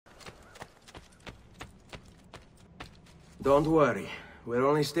Don't worry. We're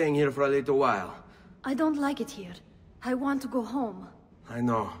only staying here for a little while. I don't like it here. I want to go home. I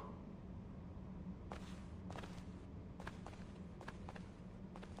know.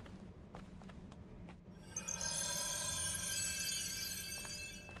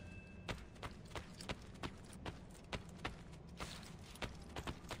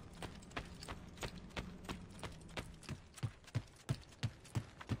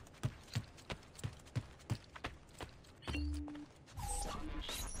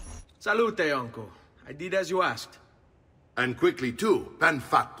 Salute, uncle. I did as you asked. And quickly too, ben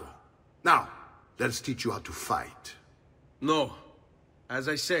fatto. Now, let's teach you how to fight. No. As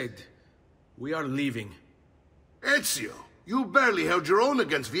I said, we are leaving. Ezio, you barely held your own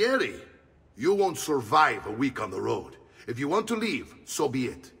against Vieri. You won't survive a week on the road. If you want to leave, so be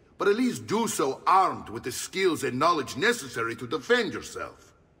it. But at least do so armed with the skills and knowledge necessary to defend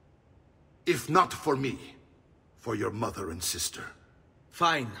yourself. If not for me, for your mother and sister.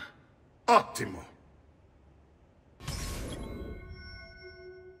 Fine. Ottimo.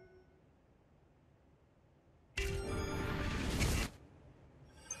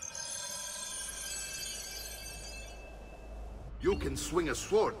 You can swing a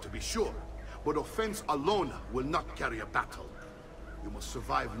sword, to be sure, but offense alone will not carry a battle. You must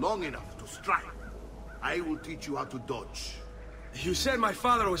survive long enough to strike. I will teach you how to dodge. You said my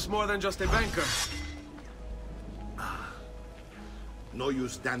father was more than just a banker. No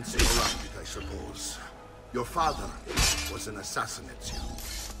use dancing around it, I suppose. Your father was an assassin,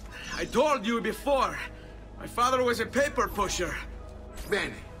 Ezio. I told you before. My father was a paper pusher.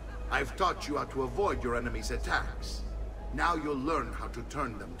 Bene. I've taught you how to avoid your enemy's attacks. Now you'll learn how to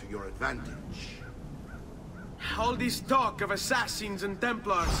turn them to your advantage. All this talk of assassins and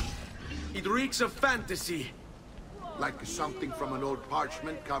Templars, it reeks of fantasy. Like something from an old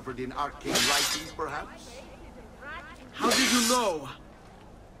parchment covered in arcane writings, perhaps? How did you know?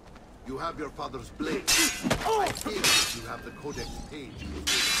 You have your father's blade. I think that you have the codex page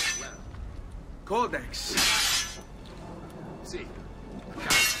as well. Codex? See,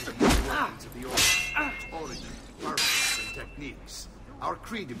 accounts for the workings of the order, its origin, purpose, and techniques. Our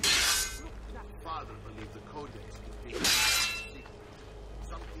creed of it. Father believed the codex to be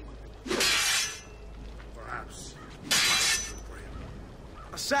something. Perhaps it's time for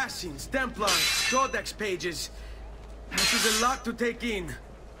him. Assassins, Templars, Codex pages. This is a lot to take in.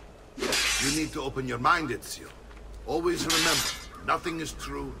 You need to open your mind, Ezio. Always remember, nothing is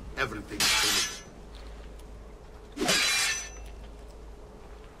true, everything is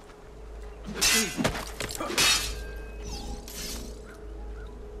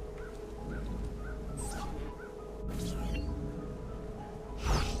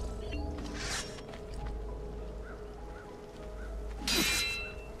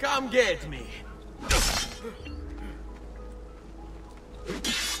Come get me.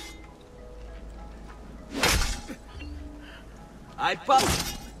 I pop.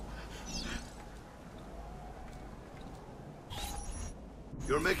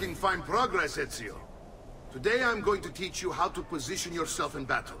 You're making fine progress, Ezio. Today I'm going to teach you how to position yourself in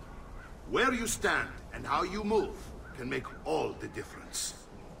battle. Where you stand and how you move can make all the difference.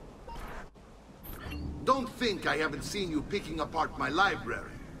 Don't think I haven't seen you picking apart my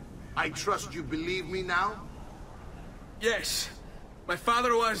library. I trust you believe me now? Yes. My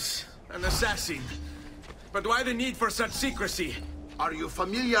father was an assassin. But why the need for such secrecy? Are you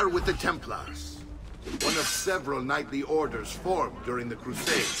familiar with the Templars? One of several knightly orders formed during the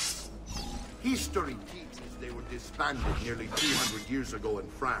Crusades. History teaches they were disbanded nearly 200 years ago in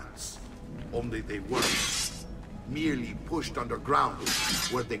France. Only they weren't. Merely pushed underground,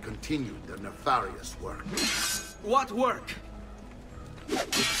 where they continued their nefarious work. What work?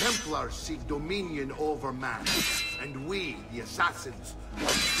 The Templars seek dominion over man, and we, the assassins, are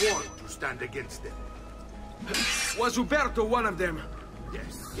sworn to stand against them. Was Uberto one of them?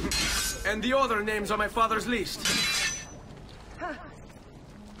 Yes. And the other names on my father's list?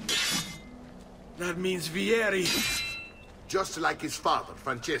 That means Vieri. Just like his father,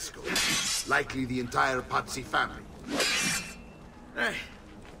 Francesco. Likely the entire Pazzi family. Hey,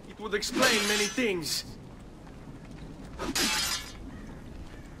 it would explain many things.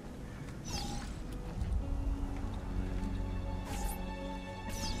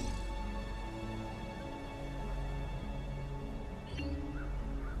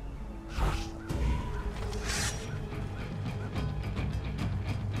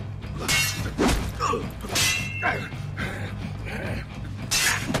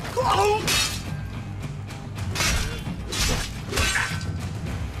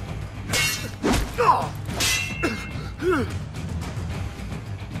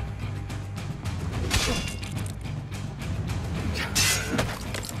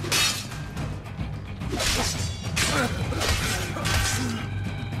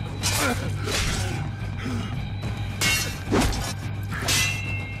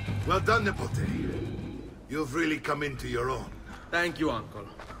 Well done, Nepote. You've really come into your own. Thank you, Uncle,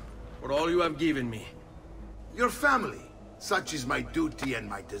 for all you have given me. Your family. Such is my duty and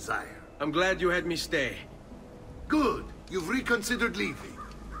my desire. I'm glad you had me stay. Good. You've reconsidered leaving.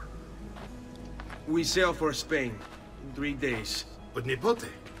 We sail for Spain in 3 days. But Nepote,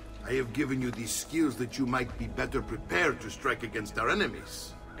 I have given you these skills that you might be better prepared to strike against our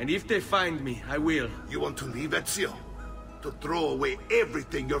enemies. And if they find me, I will. You want to leave Ezio? To throw away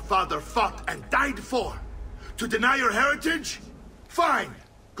everything your father fought and died for? To deny your heritage? Fine!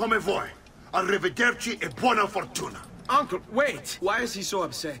 Come vuoi. Arrivederci e buona fortuna. Uncle, wait! Why is he so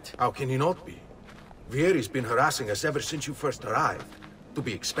upset? How can he not be? Vieri's been harassing us ever since you first arrived. To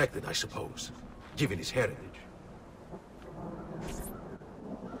be expected, I suppose, given his heritage.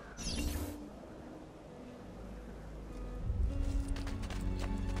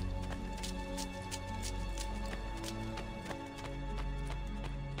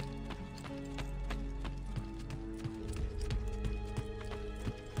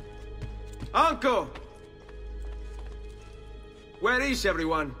 Uncle! Where is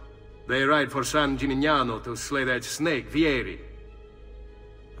everyone? They ride for San Gimignano to slay that snake, Vieri.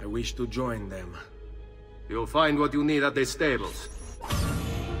 I wish to join them. You'll find what you need at the stables.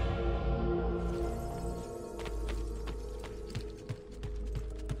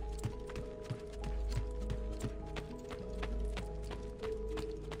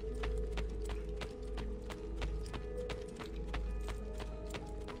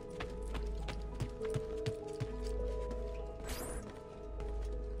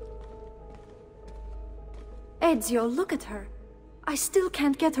 Ezio, look at her. I still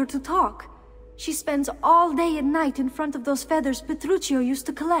can't get her to talk. She spends all day and night in front of those feathers Petruchio used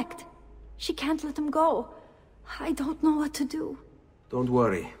to collect. She can't let them go. I don't know what to do. Don't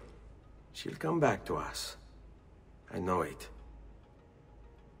worry. She'll come back to us. I know it.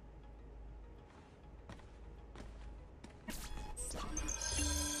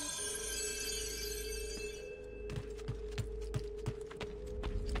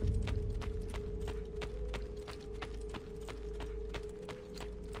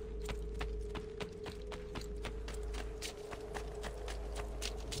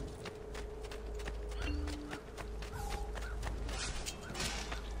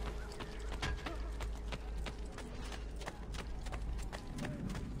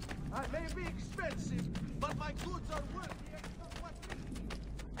 I may be expensive, but my goods are worth the extra what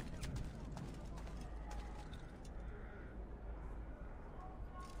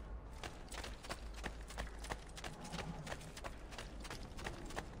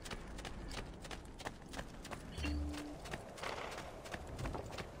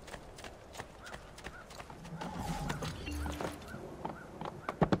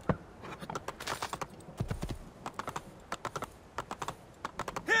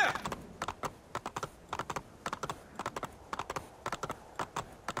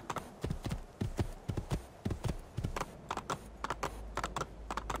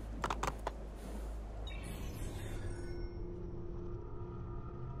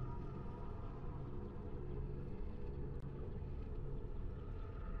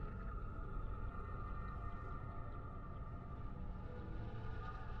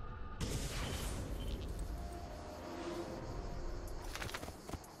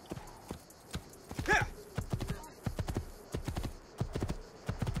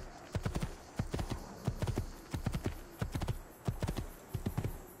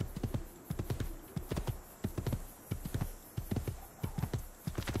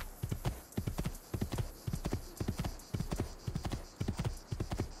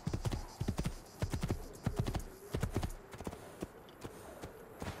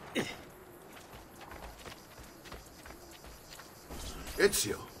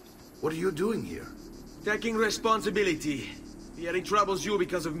Ezio, what are you doing here? Taking responsibility. Vieri troubles you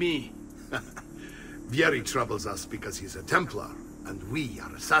because of me. Vieri troubles us because he's a Templar, and we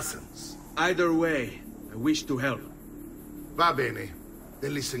are assassins. Either way, I wish to help. Va bene.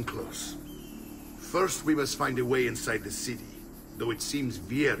 Then listen close. First, we must find a way inside the city, though it seems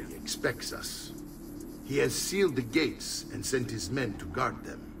Vieri expects us. He has sealed the gates and sent his men to guard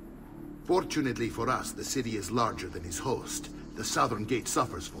them. Fortunately for us, the city is larger than his host. The southern gate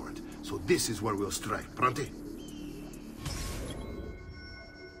suffers for it, so this is where we'll strike. Pronti?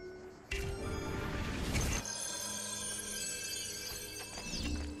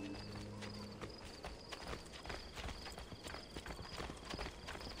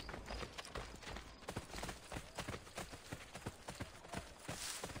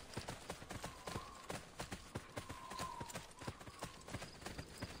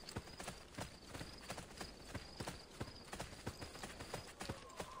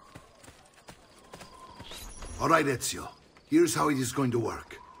 All right, Ezio. Here's how it is going to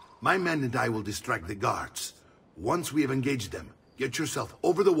work. My men and I will distract the guards. Once we have engaged them, get yourself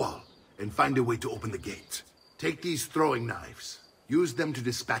over the wall and find a way to open the gate. Take these throwing knives. Use them to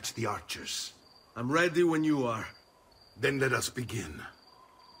dispatch the archers. I'm ready when you are. Then let us begin.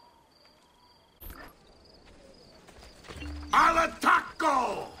 Al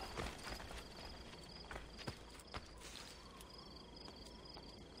attacco!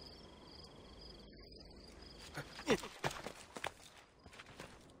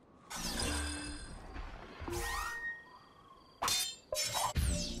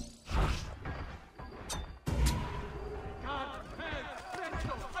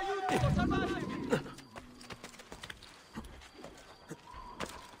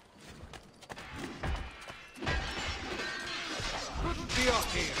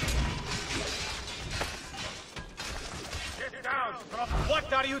 Get down!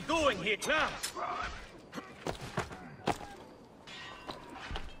 What are you doing here now?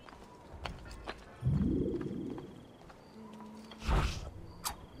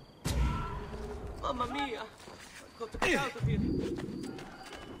 Mamma mia! I've got to get out of here.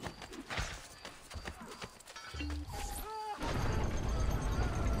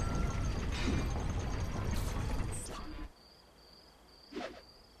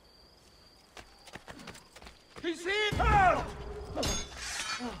 He's in! Oh!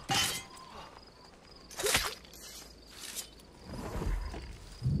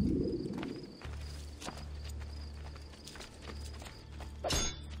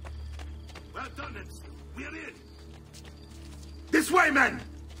 Well done, Ezio. We're in. This way, men!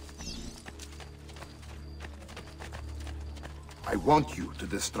 I want you to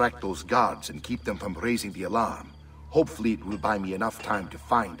distract those guards and keep them from raising the alarm. Hopefully it will buy me enough time to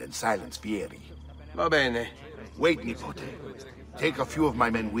find and silence Vieri. Va bene. Wait, Nipote. Take a few of my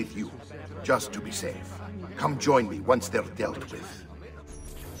men with you, just to be safe. Come join me once they're dealt with.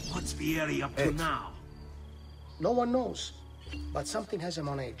 What's Vieri up to now? No one knows, but something has him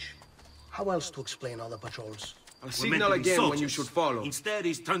on edge. How else to explain all the patrols? I'll We're signal meant to be again when you soldiers. should follow. Instead,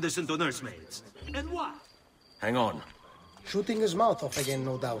 he's turned us into nursemaids. And what? Hang on. Shooting his mouth off again,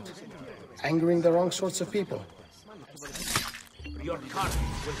 no doubt. Angering the wrong sorts of people. Your courage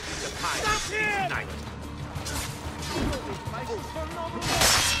will be the time tonight.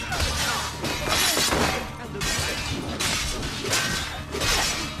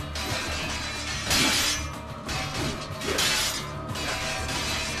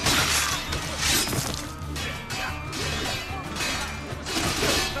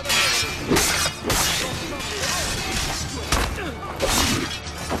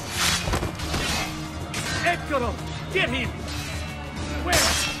 Eccolo! Get him! Where?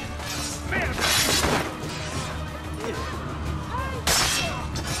 Merda!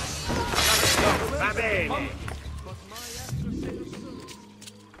 Va bene.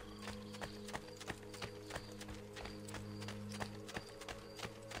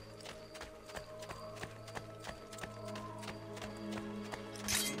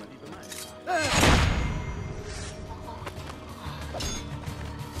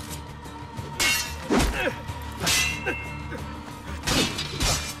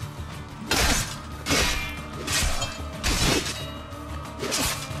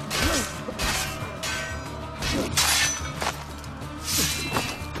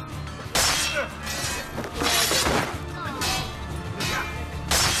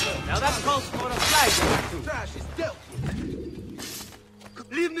 Now that calls for a flag. Trash is dealt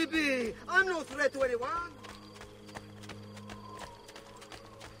with. Leave me be. I'm no threat to anyone.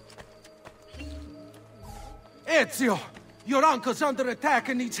 Ezio! Your uncle's under attack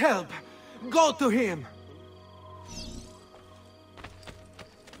and needs help. Go to him!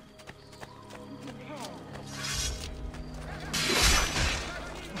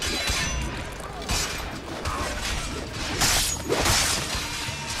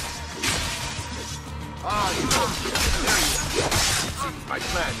 My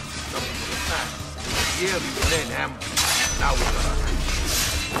plan is something to attack. Here we then ambush. Now we're gonna...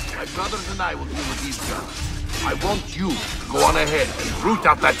 My brothers and I will deal with these guys. I want you to go on ahead and root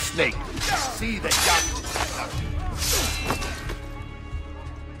out that snake. See that justice.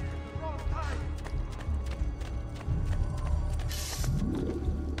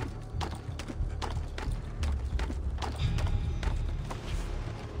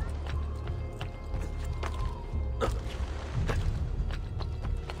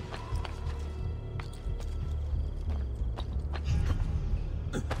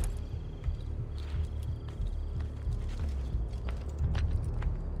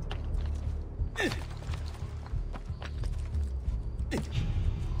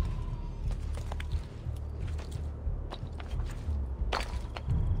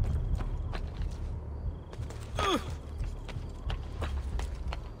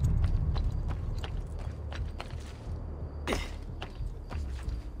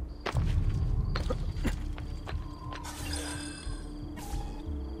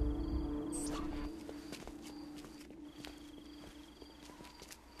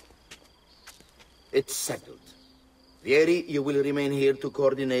 It's settled. Vieri, you will remain here to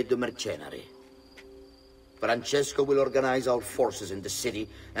coordinate the mercenary. Francesco will organize our forces in the city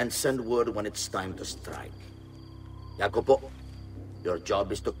and send word when it's time to strike. Jacopo, your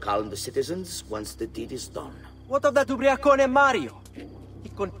job is to calm the citizens once the deed is done. What of that Ubriacone Mario? He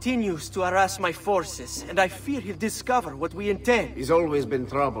continues to harass my forces, and I fear he'll discover what we intend. He's always been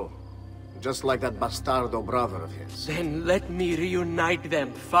trouble. Just like that bastardo brother of his. Then let me reunite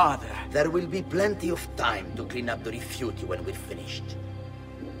them, father. There will be plenty of time to clean up the refuge when we're finished.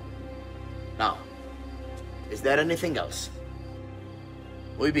 Now, is there anything else?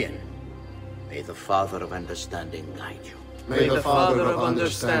 Muy bien. May the Father of Understanding guide you. May the Father of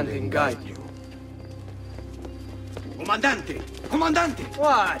Understanding guide you. Comandante! Comandante!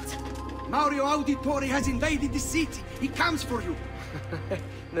 What? Mario Auditore has invaded the city. He comes for you.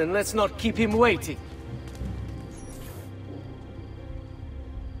 Then let's not keep him waiting.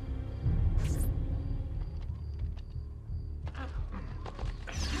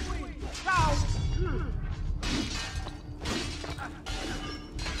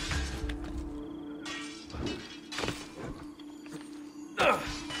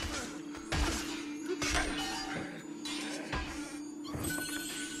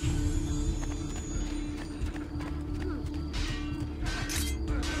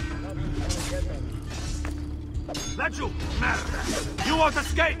 Laggiù, merda! You won't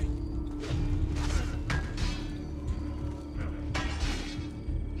escape!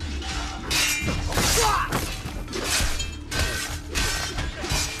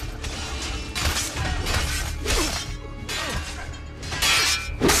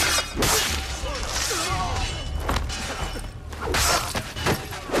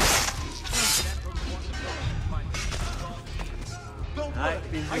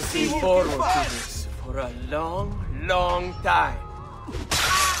 I've been looking forward to this for a long time.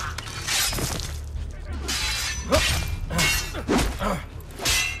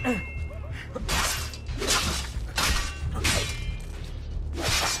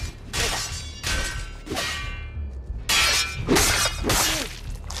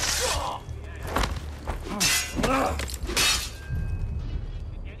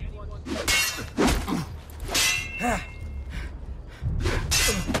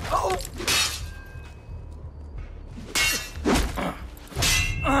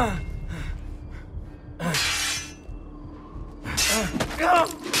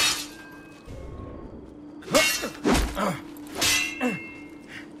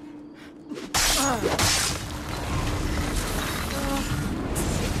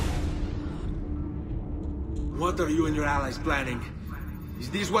 What are you and your allies planning? Is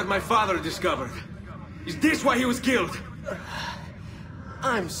this what my father discovered? Is this why he was killed?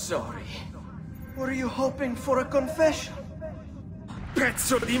 I'm sorry. Were you hoping for a confession?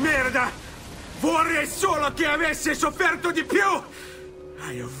 Pezzo di merda! Vorrei solo che avesse sofferto di più!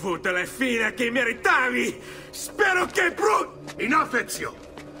 Hai avuto la fine che meritavi! Spero che Enough, Ezio!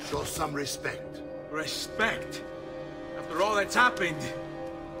 Show some respect. Respect? After all that's happened,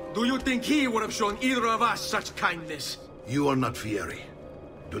 do you think he would have shown either of us such kindness? You are not Vieri.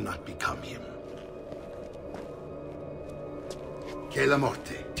 Do not become him. Che la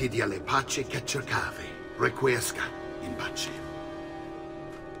morte ti dia le pace che cercavi. Requiesca in pace.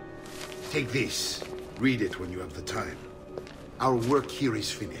 Take this. Read it when you have the time. Our work here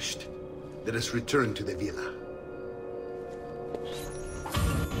is finished. Let us return to the villa.